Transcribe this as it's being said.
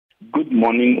Good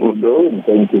morning, Udo, and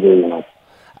thank you very much.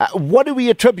 What do we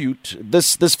attribute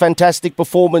this fantastic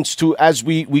performance to as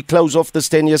we close off this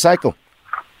 10-year cycle?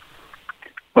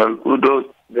 Well,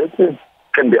 Udo,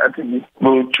 can be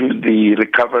attributable to the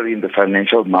recovery in the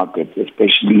financial markets,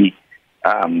 especially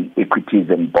equities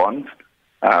and bonds.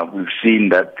 We've seen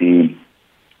that the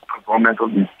performance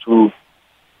of these two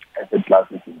asset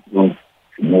classes improved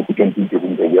significantly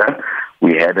during the year.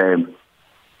 We had an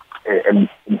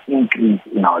increase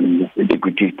in our listed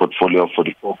equities portfolio of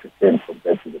 44%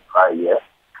 compared to the prior year,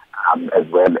 as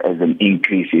well as an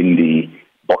increase in the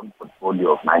bond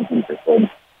portfolio of 19%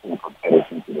 in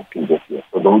comparison to the previous year.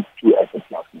 So those two asset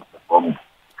classes performed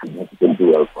significantly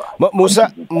well for us.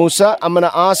 Musa, I'm going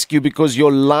to ask you because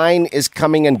your line is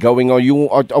coming and going. Are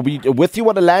we with you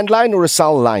on a landline or a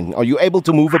cell line? Are you able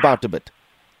to move about a bit?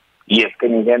 Yes,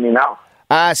 can you hear me now?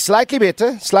 Slightly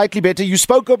better. You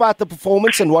spoke about the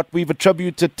performance and what we've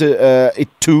attributed it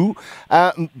to.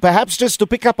 Perhaps just to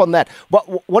pick up on that,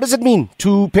 what does it mean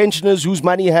to pensioners whose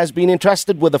money has been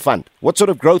entrusted with the fund? What sort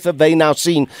of growth have they now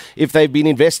seen if they've been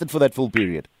invested for that full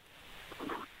period?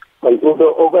 Well,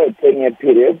 over a 10-year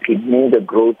period, it means a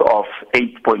growth of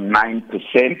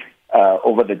 8.9%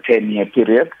 over the 10-year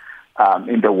period.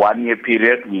 In the 1-year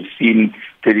period, we've seen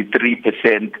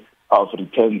 33% of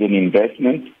returns on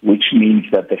investment, which means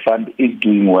that the fund is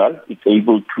doing well. It's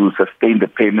able to sustain the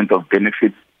payment of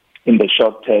benefits in the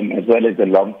short term as well as the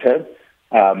long term.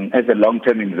 As a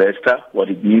long-term investor, what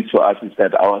it means for us is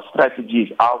that our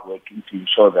strategies are working to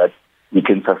ensure that we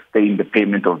can sustain the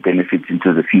payment of benefits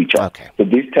into the future. Okay. So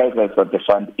this tells us that the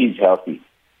fund is healthy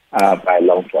by a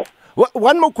long term.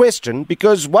 One more question,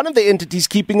 because one of the entities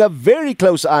keeping a very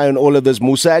close eye on all of this,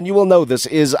 Musa, and you will know this,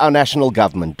 is our national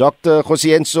government. Dr.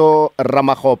 Josienso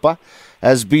Ramakgopa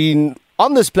has been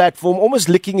on this platform almost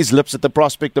licking his lips at the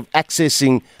prospect of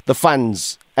accessing the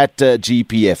funds at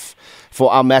GPF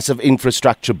for our massive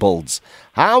infrastructure builds.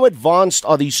 How advanced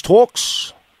are these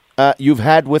talks you've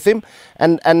had with him,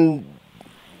 and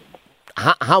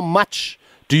how much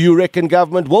do you reckon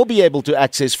government will be able to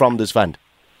access from this fund?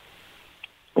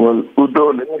 Well,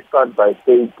 Udo, let me start by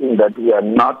stating that we are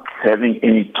not having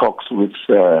any talks with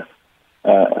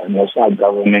national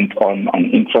government on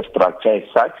infrastructure as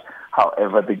such.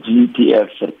 However, the GPF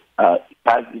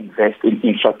does invest in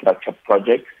infrastructure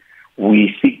projects.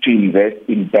 We seek to invest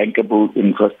in bankable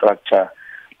infrastructure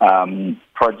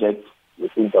projects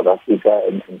within South Africa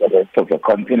and the rest of the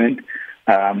continent.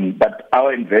 But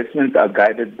our investments are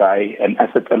guided by an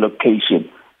asset allocation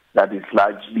that is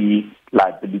largely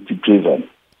liability-driven.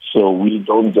 So we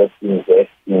don't just invest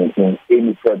in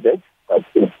any project, but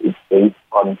it's based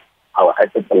on our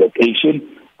asset allocation,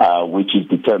 which is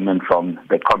determined from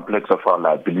the complex of our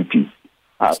liabilities.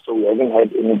 So we haven't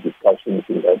had any discussions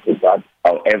in that regard.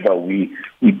 However, we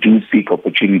do seek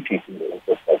opportunities in the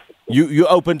infrastructure.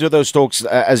 You're open to those talks,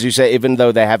 as you say, even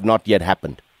though they have not yet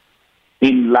happened?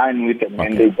 In line with the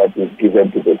mandate that is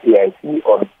given to the PIC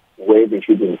on where they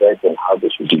should invest and how they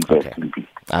should invest. Okay.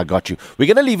 I got you. We're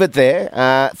going to leave it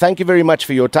there. Thank you very much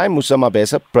for your time, Musa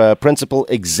Mabesa, Principal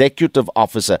Executive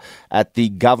Officer at the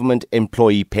Government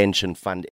Employee Pension Fund.